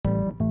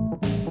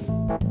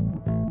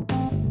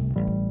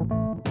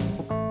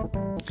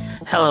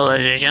Hello,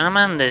 ladies and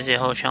gentlemen, this is your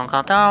host Sean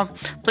Cantaro.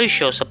 Please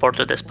show support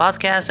to this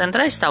podcast, and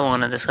today's time we're going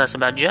to discuss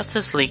about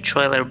Justice League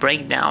trailer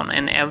breakdown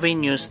and every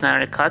new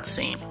Snyder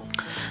cutscene.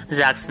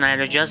 Zack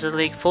Snyder Justice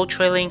League full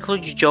trailer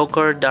includes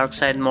Joker,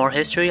 Darkseid more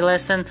history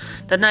lesson,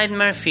 the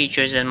Nightmare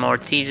features, and more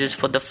teasers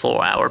for the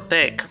 4-hour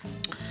pick.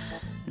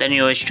 The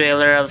newest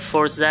trailer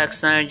for Zack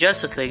Snyder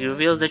Justice League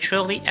reveals the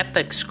truly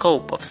epic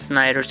scope of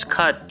Snyder's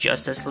cut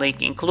Justice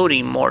League,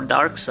 including more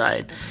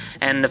Darkseid,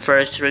 and the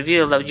first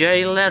reveal of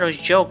Jared Leto's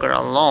Joker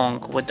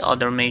along with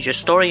other major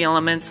story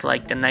elements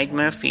like the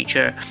Nightmare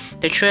feature.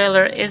 The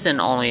trailer isn't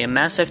only a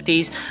massive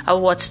tease of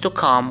what's to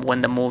come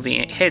when the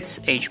movie hits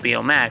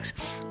HBO Max,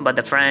 but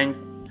the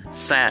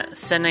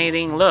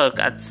fascinating look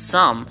at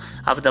some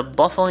of the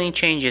baffling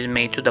changes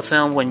made to the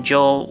film when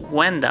Joe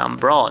Whedon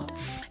brought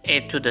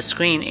it to the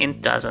screen in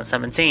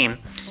 2017.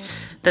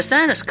 The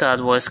Snyder's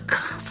Cut was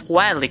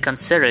widely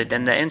considered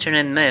in the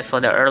internet myth for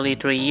the early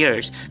 3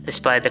 years,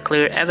 despite the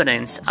clear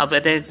evidence of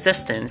its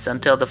existence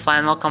until the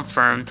final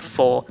confirmed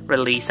full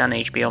release on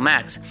HBO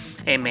Max.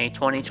 In May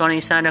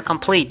 2020, Snyder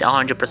completed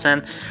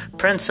 100%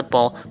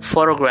 principal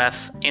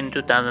photograph in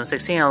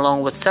 2016,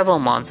 along with several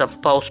months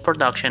of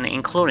post-production,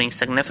 including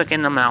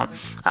significant amount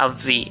of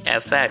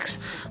VFX.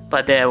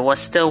 But there was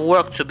still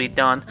work to be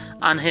done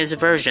on his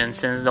version,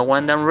 since the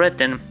Whedon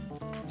written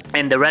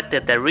and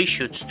directed the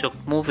reshoots took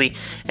movie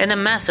in a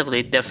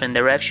massively different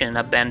direction,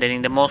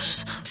 abandoning the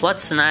most what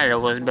Snyder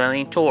was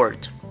building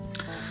toward.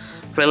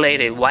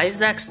 Related, why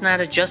Zack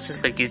Snyder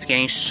Justice League is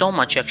getting so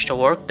much extra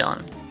work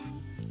done?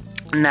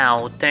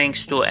 Now,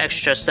 thanks to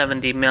extra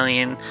 $70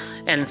 million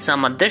and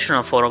some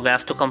additional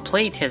photograph to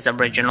complete his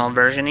original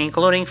version,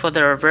 including for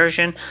the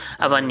version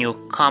of a new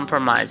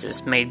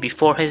compromises made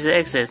before his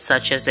exit,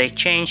 such as a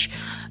change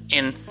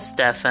in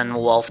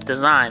Steppenwolf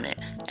design,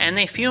 and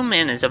a few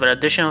minutes of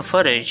additional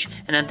footage.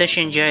 In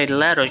addition, Jared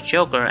Leto's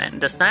Joker and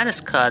the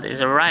Snyder's Cut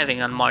is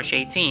arriving on March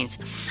 18th,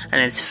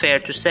 and it's fair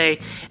to say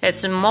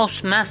it's the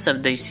most massive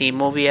DC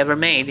movie ever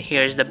made.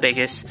 Here's the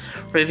biggest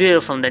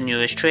reveal from the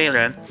newest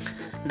trailer.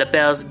 The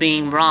bells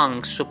being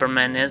rung,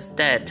 Superman is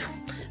dead.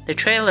 The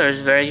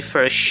trailer's very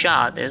first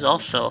shot is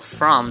also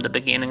from the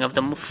beginning of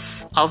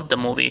the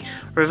movie,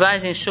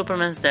 revising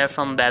Superman's death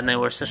from Batman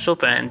vs.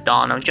 Superman: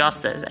 Dawn of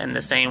Justice. In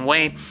the same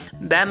way,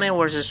 Batman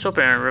vs.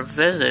 Superman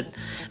revisit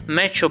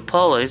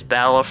Metropolis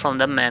battle from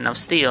the Man of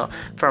Steel.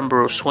 From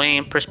Bruce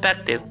Wayne's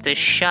perspective, this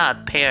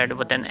shot paired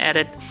with an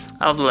edit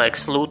of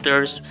Lex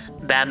Luthor's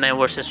Batman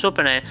vs.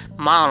 Superman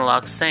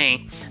monologue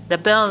saying, "The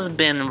bell's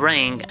been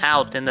ringing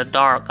out in the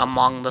dark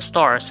among the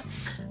stars.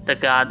 The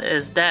god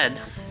is dead."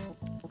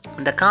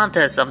 The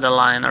context of the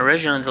line,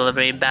 original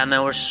delivery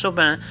Batman vs.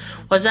 Superman,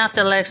 was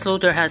after Lex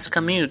Luthor had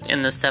commute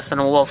in the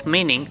Steppenwolf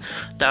meeting,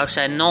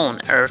 Darkseid known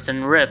Earth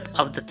and Rip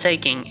of the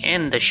Taking.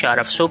 In the shot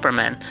of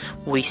Superman,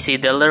 we see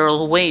the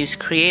literal waves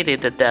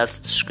created the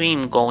death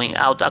scream going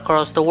out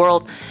across the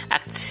world,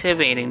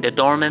 activating the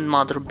dormant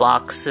mother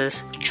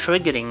boxes,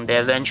 triggering the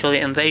eventual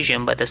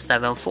invasion by the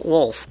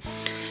Steppenwolf,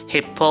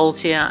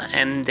 Hippolyta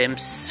and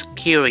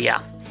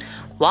Themyscira.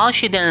 While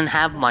she didn't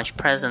have much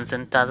presence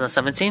in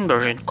 2017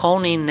 version,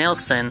 Connie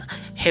Nielsen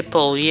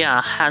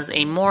Hippolyta has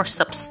a more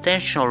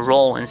substantial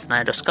role in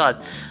Snyder's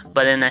Cut,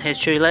 but in a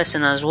history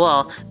lesson as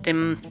well.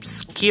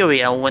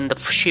 Themyscira, when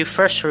she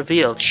first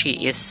revealed she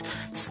is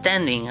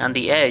standing on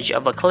the edge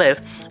of a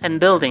cliff and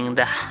building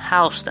the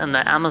house and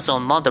the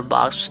Amazon mother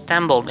box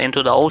tumbled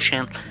into the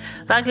ocean,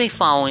 likely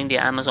following the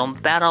Amazon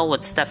battle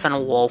with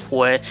Steppenwolf,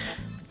 where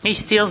he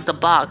steals the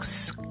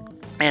box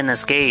and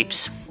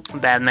escapes.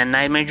 Batman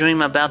Nightmare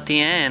dream about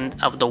the end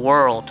of the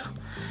world.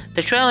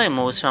 The trailer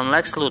moves from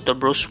Lex Luthor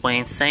Bruce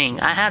Wayne saying,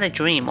 "I had a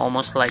dream,"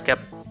 almost like a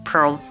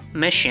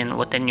premonition.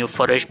 With the new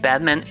footage,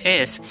 Batman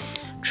is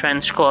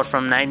transcoded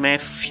from Nightmare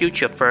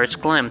Future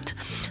first glimpse.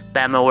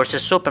 Batman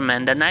vs.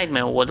 Superman: The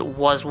Nightmare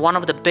was one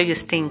of the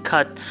biggest things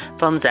cut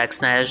from Zack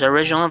Snyder's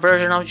original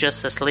version of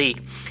Justice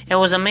League. It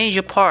was a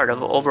major part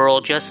of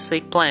overall Justice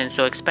League plan,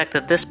 so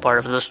expected this part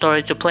of the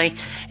story to play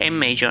a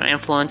major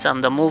influence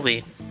on the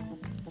movie.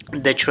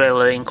 The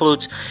trailer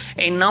includes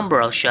a number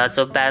of shots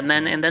of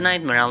Batman in the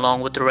Nightmare along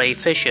with Ray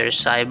Fisher,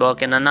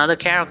 Cyborg, and another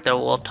character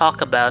we'll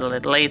talk about in a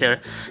later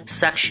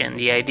section.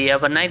 The idea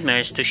of a nightmare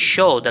is to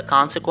show the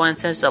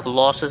consequences of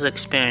losses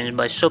experienced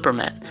by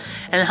Superman,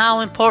 and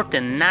how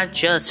important not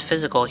just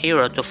physical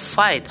hero to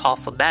fight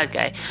off a bad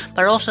guy,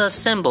 but also a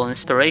symbol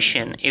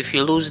inspiration. If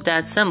you lose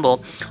that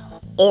symbol,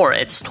 or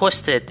it's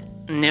twisted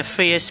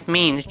nefarious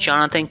means,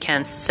 Jonathan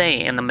can't say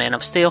in The Man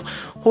of Steel,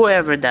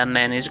 whoever that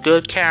man is,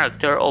 good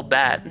character or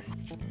bad,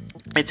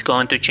 it's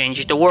going to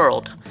change the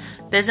world.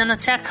 There's an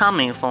attack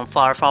coming from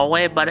far, far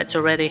away, but it's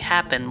already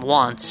happened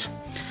once.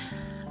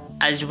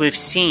 As we've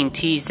seen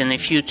teased in a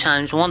few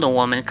times, Wonder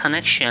Woman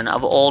connection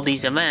of all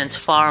these events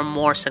far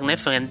more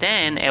significant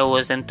than it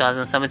was in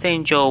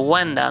 2017 Joe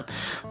Whedon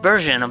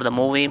version of the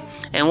movie.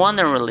 In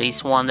Wonder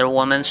release, Wonder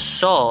Woman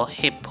saw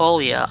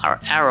Hippolyta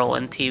or Arrow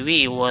on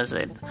TV, was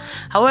it?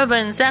 However,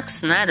 in Zack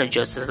Snyder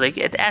Justice League,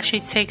 it actually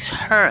takes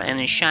her in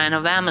the shine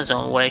of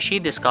Amazon, where she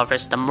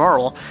discovers the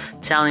moral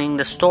telling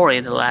the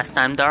story the last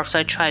time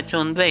Darkseid tried to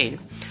invade.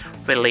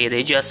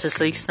 Related Justice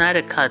League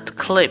Snyder Cut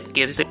clip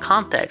gives the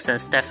context in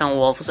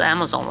Steppenwolf's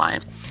Amazon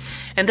line.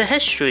 In the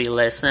history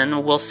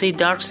lesson, we'll see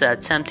Darkseid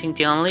attempting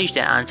to unleash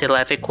the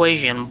anti-life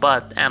equation,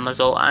 but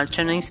Amazon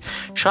alternates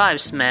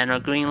tribesmen or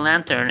Green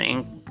Lantern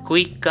and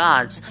Greek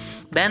gods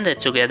banded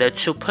together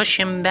to push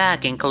him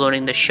back,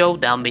 including the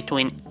showdown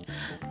between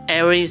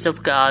Ares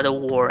of God of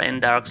War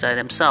and Darkseid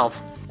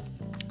himself.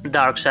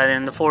 Darkseid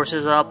and the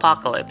Forces of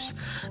Apocalypse.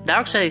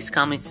 Darkseid's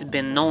comics has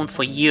been known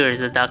for years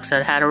that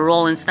Darkseid had a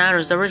role in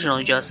Snyder's original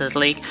Justice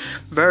League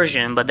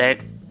version, but the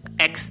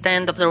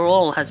extent of the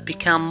role has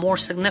become more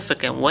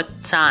significant with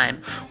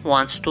time.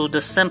 Once to the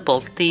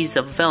simple tease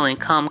of villain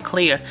come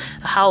clear,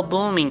 how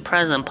blooming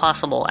present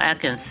possible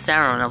Akin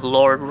Sauron of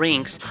Lord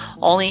Rings,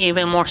 only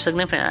even more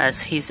significant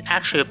as he's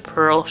actually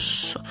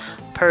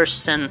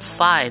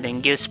personified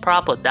and gives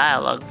proper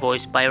dialogue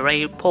voiced by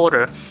Ray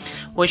Porter,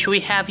 which we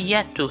have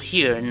yet to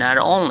hear. Not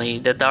only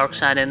the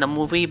Darkseid in the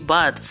movie,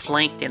 but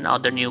flanked in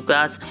other new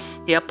gods,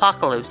 the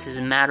Apocalypse is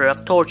a matter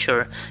of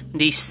torture.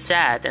 The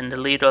Sad and the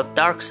leader of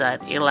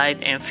Darkseid,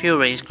 Elite and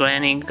Fury's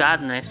granny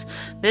goddess.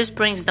 This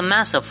brings the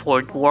massive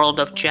fourth world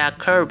of Jack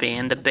Kirby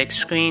in the big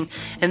screen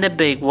in the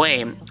big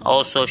way.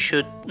 Also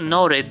should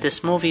note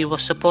this movie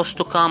was supposed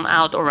to come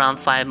out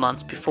around 5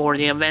 months before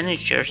the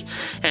Avengers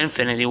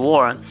Infinity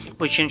War,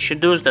 which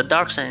introduced the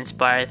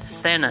Darkseid-inspired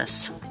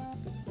Thanos.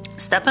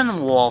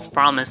 Steppenwolf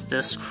promised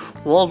this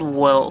world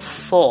will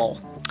fall.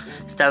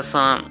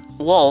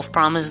 Steppenwolf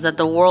promised that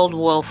the world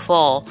will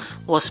fall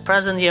was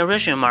present in the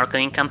original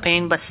marketing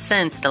campaign, but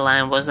since the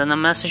line wasn't a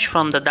message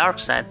from the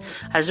Darkseid,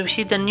 as we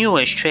see the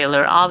newest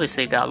trailer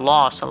obviously got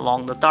lost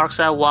along the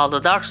Darkseid, while the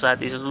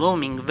Darkseid is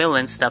looming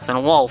villain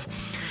Steppenwolf.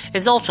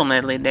 Is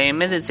ultimately the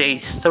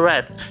immediate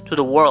threat to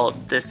the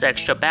world. This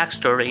extra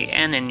backstory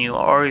and a new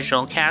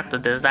original character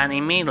design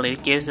immediately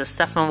gives the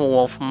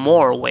Steppenwolf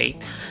more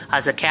weight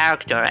as a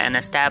character and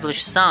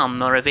establishes some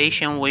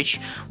motivation which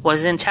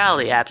was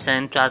entirely absent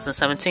in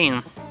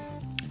 2017.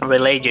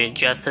 Related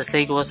Justice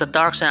League was a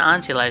Darkseid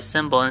anti-life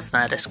symbol in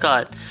Snyder's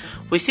Cut.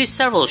 We see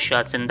several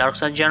shots in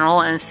Darkseid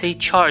General and see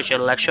charged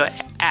electro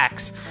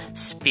axe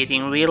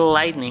spitting real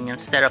lightning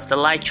instead of the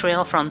light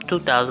trail from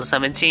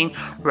 2017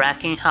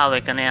 wreaking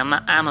havoc on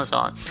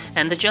Amazon,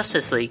 and the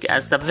Justice League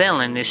as the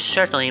villain is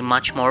certainly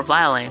much more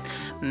violent,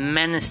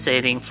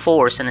 menacing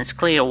force, and it's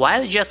clear why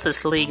the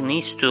Justice League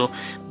needs to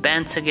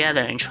band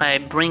together and try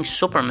to bring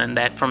Superman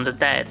back from the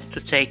dead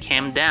to take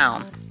him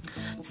down.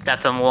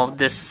 Steppenwolf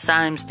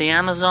decimes the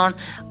Amazon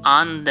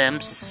on them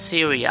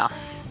Syria.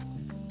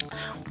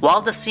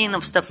 While the scene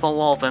of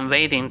Steppenwolf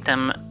invading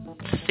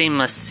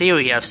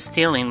Themyscira,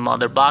 stealing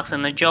Mother Box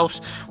and the Joss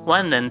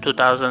Whedon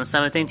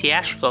 2017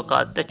 theatrical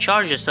cut, the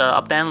charges are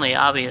abundantly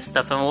obvious.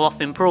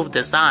 Steppenwolf improved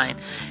design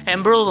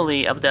and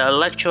brutally of the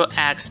electro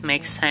axe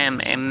makes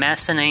him a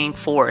fascinating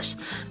force.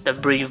 The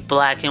brief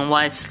black and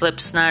white slip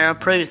Snyder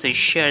previously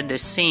shared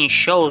this scene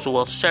shows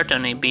will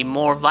certainly be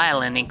more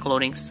violent,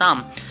 including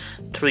some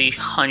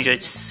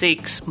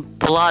 306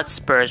 blood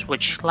spurts,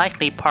 which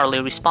likely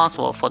partly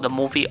responsible for the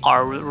movie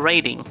R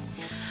rating.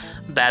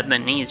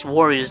 Batman needs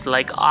warriors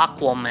like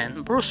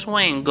Aquaman. Bruce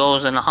Wayne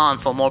goes on a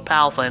hunt for more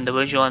powerful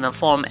individuals in the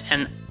form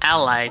and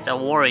allies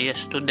and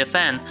warriors to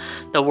defend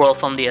the world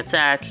from the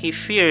attack he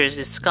fears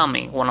is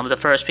coming. One of the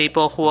first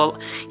people who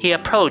he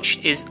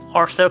approached is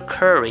Arthur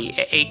Curry,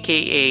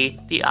 aka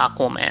the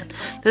Aquaman.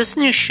 This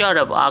new shot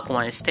of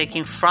Aquaman is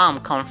taken from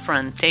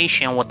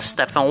confrontation with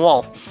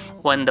Steppenwolf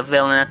when the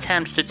villain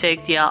attempts to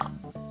take the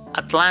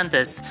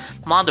Atlantis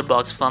Mother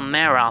Box from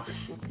Mera.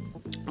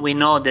 We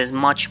know there's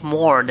much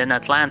more than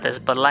Atlantis,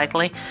 but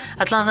likely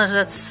Atlantis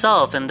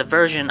itself in the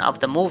version of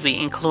the movie,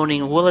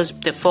 including Willis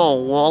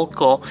Defoe,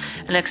 Volko,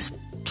 an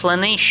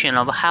explanation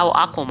of how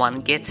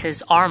Aquaman gets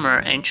his armor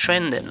and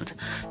trident.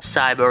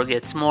 Cyborg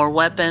gets more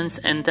weapons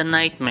and the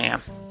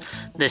Nightmare.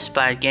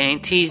 Despite getting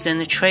teased in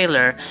the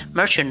trailer,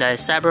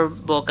 merchandise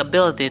Cyborg's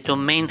ability to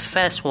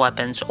manifest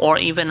weapons or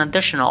even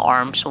additional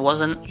arms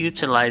wasn't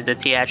utilized in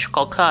the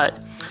theatrical cut.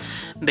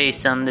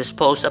 Based on this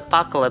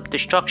post-apocalyptic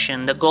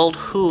destruction, the gold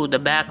hood, the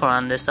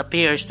background, this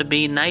appears to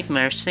be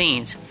nightmare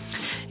scenes.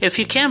 If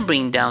you can't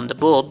bring down the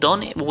bull,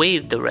 don't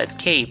wave the red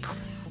cape.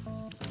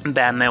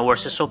 Batman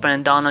vs.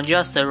 Superman Dawn of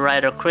Justice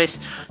writer Chris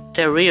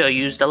Terrio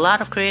used a lot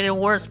of creative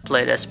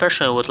wordplay,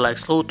 especially with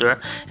Lex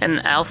Luthor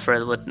and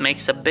Alfred, which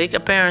makes a big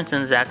appearance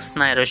in Zack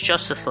Snyder's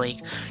Justice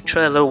League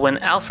trailer when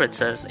Alfred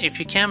says, "If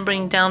you can't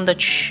bring down the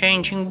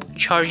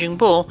charging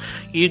bull,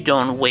 you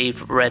don't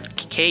wave red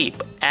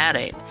cape at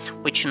it,"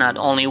 which not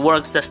only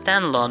works the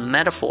standalone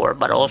metaphor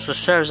but also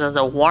serves as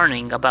a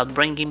warning about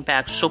bringing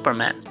back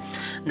Superman,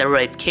 the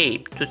red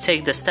cape, to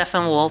take the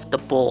Steppenwolf the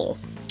bull.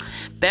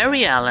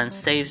 Barry Allen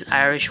saves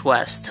Irish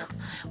West.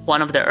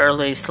 One of the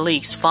earliest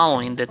leaks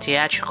following the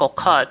theatrical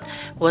cut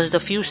was the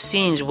few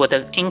scenes with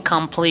an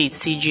incomplete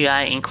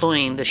CGI,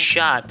 including the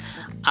shot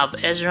of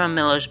Ezra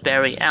Miller's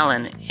Barry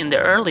Allen in the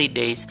early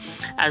days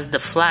as the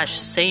Flash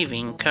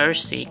saving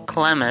Kirstie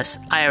Clemons'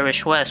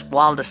 Irish West,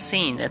 while the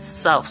scene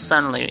itself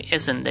suddenly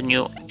isn't the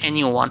new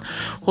anyone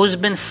who's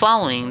been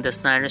following the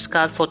Snyder's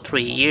Cut for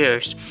 3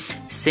 years.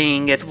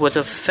 Seeing it with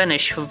a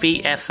finished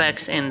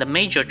VFX in the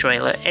major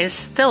trailer is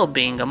still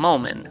being a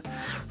moment.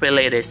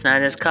 Related,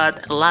 Snyder's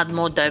Cut a lot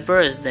more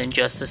diverse than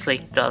Justice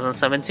League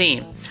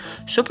 2017.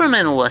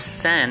 Superman was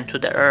sent to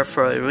the Earth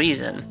for a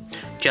reason.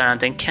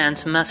 Jonathan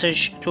Kent's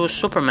message to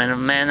Superman of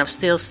Man of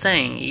Steel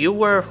saying, "You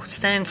were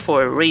sent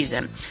for a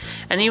reason,"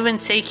 and even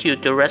take you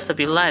the rest of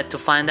your life to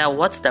find out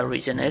what that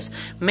reason is,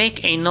 make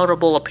a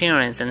notable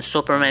appearance, and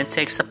Superman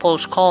takes the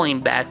post calling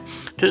back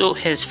to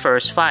his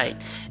first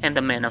fight, and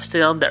the Man of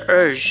Steel the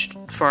urge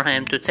for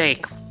him to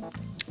take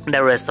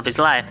the rest of his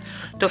life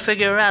to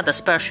figure out,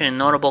 especially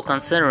notable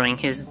considering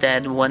he's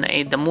dead when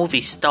the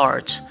movie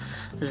starts.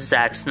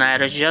 Zack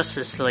Snyder's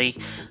Justice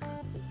League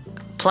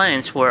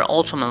plans were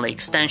ultimately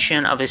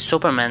extension of his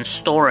Superman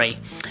story,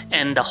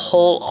 and the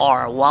whole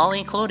arc, while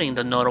including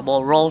the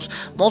notable roles,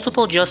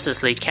 multiple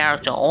Justice League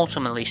characters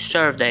ultimately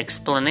serve the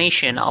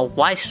explanation of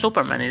why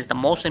Superman is the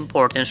most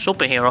important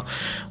superhero,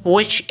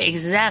 which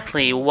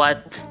exactly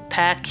what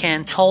Pat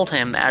Kent told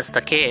him as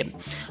the kid.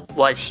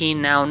 What he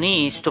now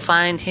needs to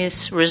find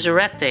his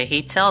resurrected,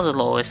 he tells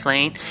Lois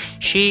Lane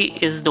she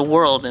is the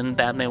world in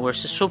Batman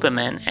vs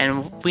Superman,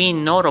 and we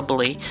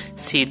notably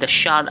see the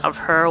shot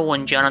of her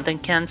when Jonathan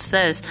Kent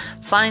says,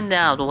 "Find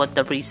out what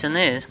the reason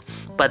is."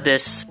 But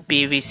this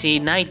BVC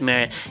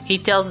nightmare, he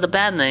tells the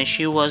Batman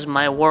she was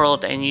my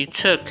world and you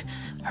took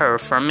her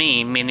from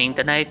me, meaning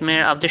the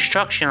nightmare of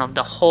destruction of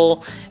the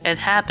whole. It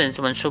happens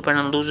when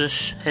Superman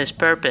loses his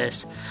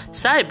purpose.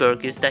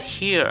 Cyborg is the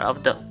hero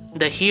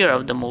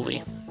of the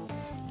movie.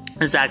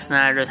 Zack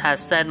Snyder has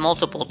said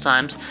multiple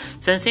times,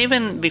 since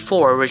even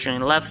before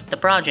originally left the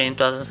project in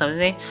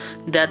 2017,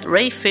 that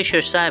Ray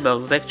Fisher's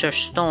cyborg Victor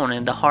Stone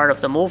in the heart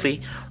of the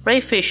movie. Ray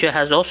Fisher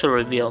has also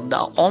revealed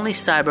the only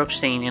cyborg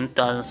scene in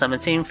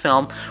 2017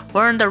 film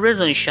wherein the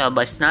originally shot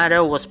by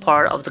Snyder was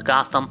part of the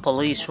Gotham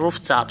Police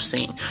rooftop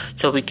scene,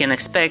 so we can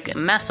expect a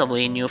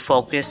massively new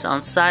focus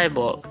on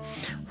Cyborg.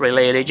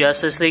 Related,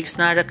 Justice League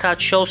Snyder Cut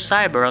shows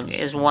Cyborg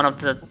is one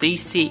of the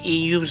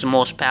DCEU's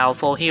most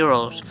powerful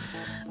heroes.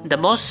 The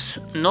most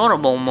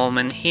notable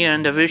moment here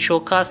in the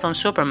visual cut from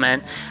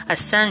Superman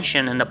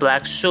Ascension in the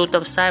black suit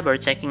of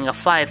Cyborg taking a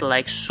fight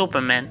like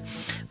Superman.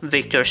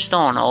 Victor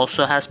Stone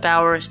also has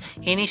powers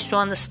he needs to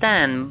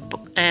understand,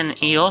 and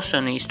he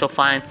also needs to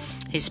find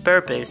his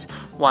purpose.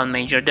 One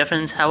major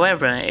difference,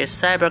 however, is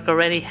Cyborg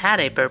already had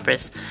a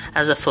purpose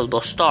as a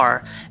football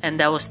star, and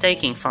that was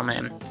taken from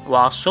him.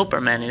 While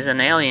Superman is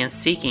an alien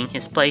seeking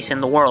his place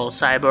in the world,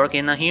 Cyborg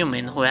is a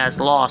human who has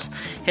lost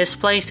his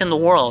place in the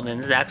world,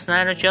 and Zack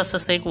Snyder's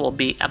Justice League will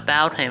be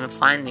about him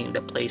finding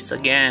the place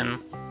again.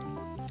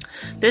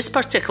 This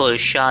particular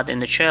shot in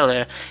the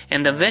trailer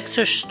in the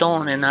Victor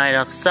Stone and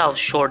Idol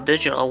self-short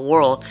digital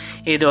world,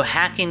 either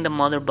hacking the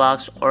mother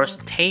box or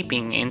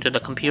taping into the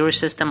computer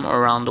system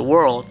around the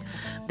world.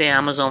 The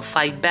Amazon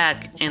fight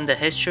back in the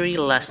history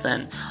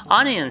lesson.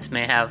 Audience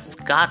may have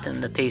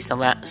gotten the taste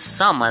of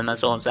some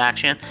Amazon's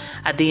action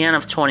at the end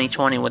of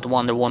 2020 with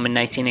Wonder Woman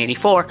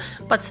 1984,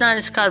 but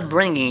Snyder's Cut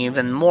bringing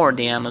even more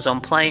the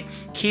Amazon play,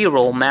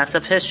 hero,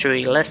 massive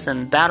history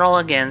lesson, battle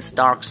against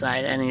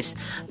Darkseid and his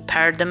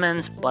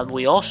parademons, but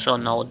we also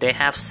know they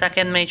have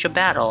second major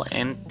battle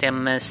in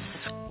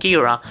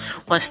Themyscira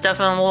when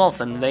Steppenwolf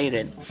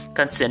invaded.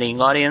 Considering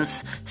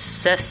audience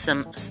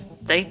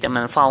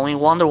statement following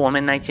Wonder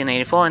Woman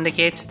 1984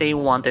 indicates they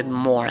wanted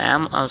more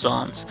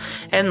Amazons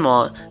and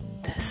more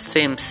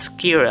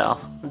Themyscira.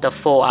 The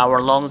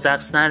 4-hour-long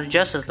Zack Snyder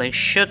Justice League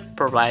should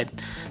provide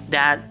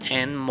that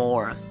and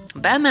more.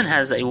 Batman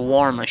has a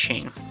war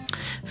machine.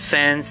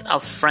 Fans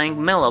of Frank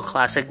Miller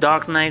classic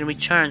Dark Knight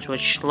Returns,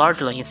 which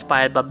largely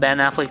inspired by Ben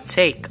Affleck's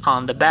take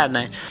on the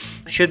Batman,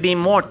 should be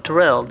more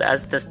thrilled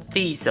as the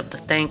thieves of the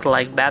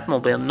tank-like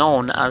Batmobile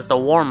known as the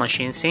War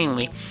Machine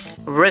seemingly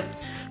ripped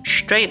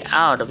straight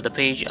out of the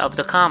page of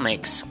the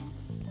comics.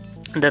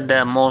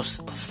 The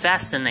most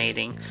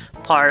fascinating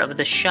part of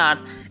the shot,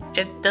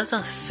 it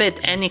doesn't fit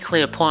any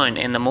clear point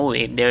in the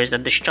movie. There is a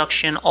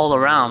destruction all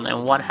around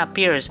and what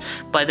appears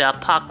by the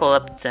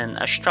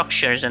apocalyptic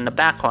structures in the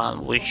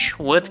background, which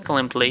would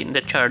complete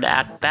the third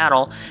act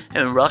battle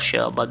in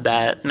Russia, but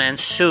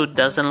Batman's suit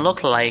doesn't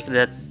look like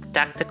the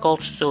tactical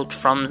suit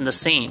from the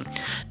scene.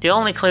 The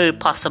only clear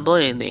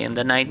possibility in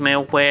the nightmare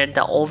where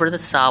the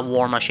over-the-top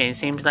war machine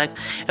seems like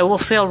it will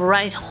feel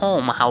right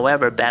home.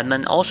 However,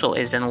 Batman also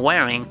isn't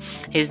wearing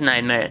his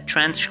nightmare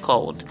trench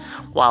coat.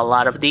 While a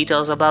lot of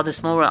details about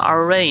this movie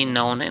are already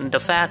known, and the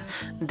fact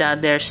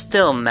that there's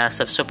still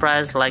massive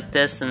surprise like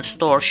this in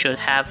store should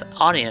have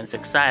audience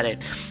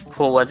excited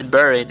for what's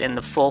buried in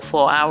the full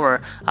 4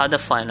 hour of the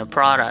final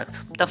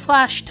product. The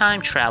Flash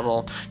time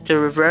travel to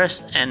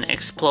reverse an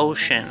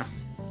explosion.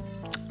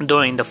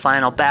 During the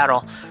final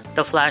battle,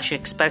 the Flash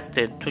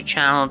expected to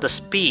channel the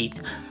speed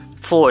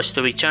forced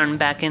to return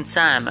back in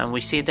time, and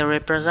we see the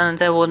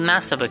representative with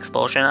massive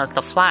explosion. As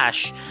the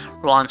Flash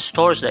runs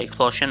towards the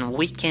explosion,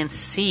 we can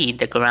see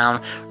the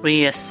ground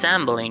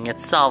reassembling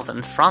itself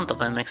in front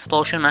of him.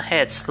 Explosion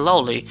ahead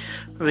slowly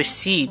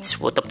recedes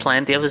with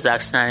plenty of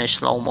Zack Snyder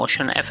slow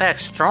motion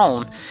effects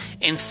thrown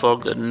in for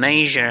good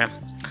measure.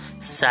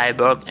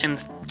 Cyborg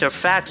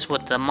interacts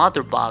with the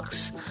Mother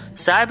Box.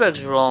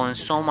 Cyborg's role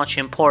is so much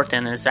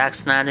important in Zack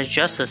Snyder's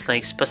Justice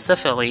League,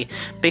 specifically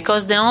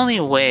because the only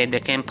way they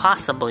can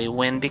possibly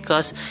win,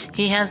 because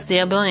he has the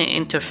ability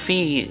to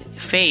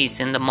interface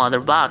in the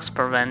Mother Box,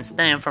 prevents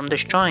them from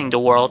destroying the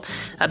world.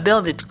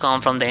 Ability to come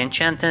from the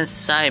enchanted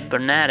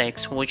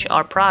cybernetics, which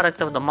are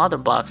product of the Mother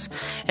Box.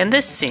 In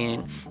this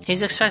scene,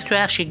 he's expected to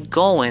actually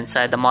go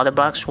inside the Mother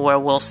Box, where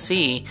we'll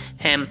see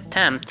him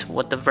tempt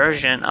with the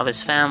version of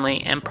his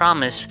family and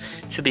promise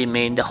to be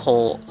made the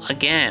whole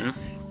again.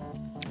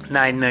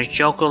 Nightmare's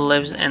Joker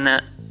lives in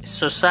a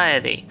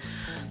society.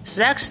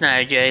 Zack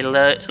Snyder,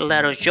 Jared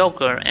Leto's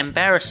Joker,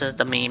 embarrasses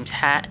the meme's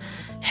head,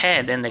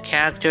 and the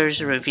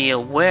characters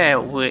reveal where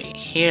we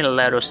hear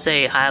Leto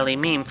say, highly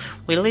meme,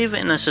 "We live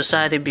in a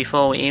society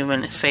before we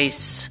even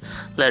face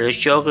Leto's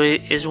Joker,"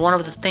 is one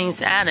of the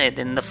things added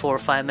in the 4 or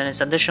 5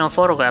 minutes additional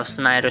photographs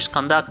Snyder's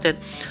conducted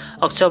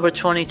October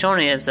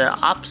 2020 as the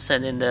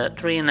opposite in the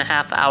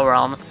 3.5 hour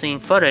on-scene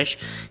footage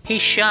he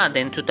shot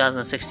in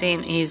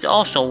 2016. He's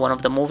also one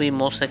of the movie's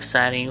most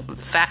exciting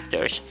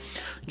factors.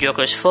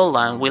 Joker's full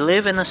line, "We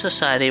live in a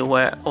society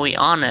where we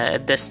honor a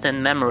distant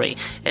memory,"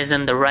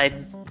 isn't the right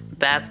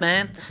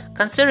Batman?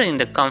 Considering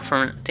the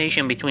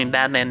confrontation between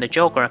Batman and the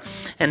Joker,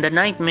 and the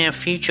nightmare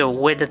future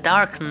where the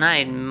Dark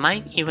Knight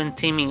might even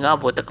teaming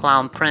up with the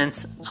Clown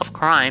Prince of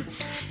Crime,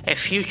 a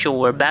future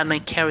where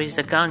Batman carries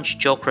the guns,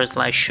 Joker's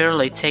like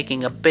surely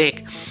taking a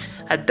peek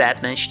at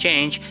Batman's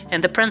change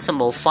and the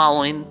principle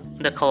following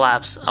the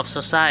collapse of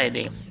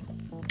society.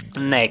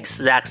 Next,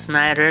 Zack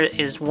Snyder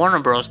is Warner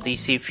Bros.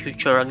 DC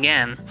future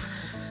again.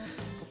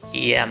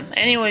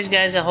 Anyways,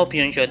 guys, I hope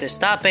you enjoyed this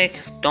topic.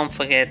 Don't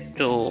forget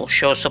to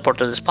show support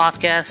to this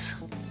podcast.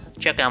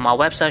 Check out my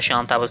website,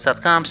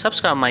 SeanTavos.com.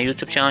 Subscribe to my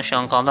YouTube channel,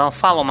 Sean Caldwell.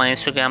 Follow my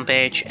Instagram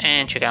page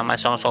and check out my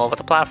songs all over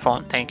the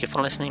platform. Thank you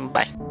for listening.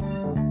 Bye.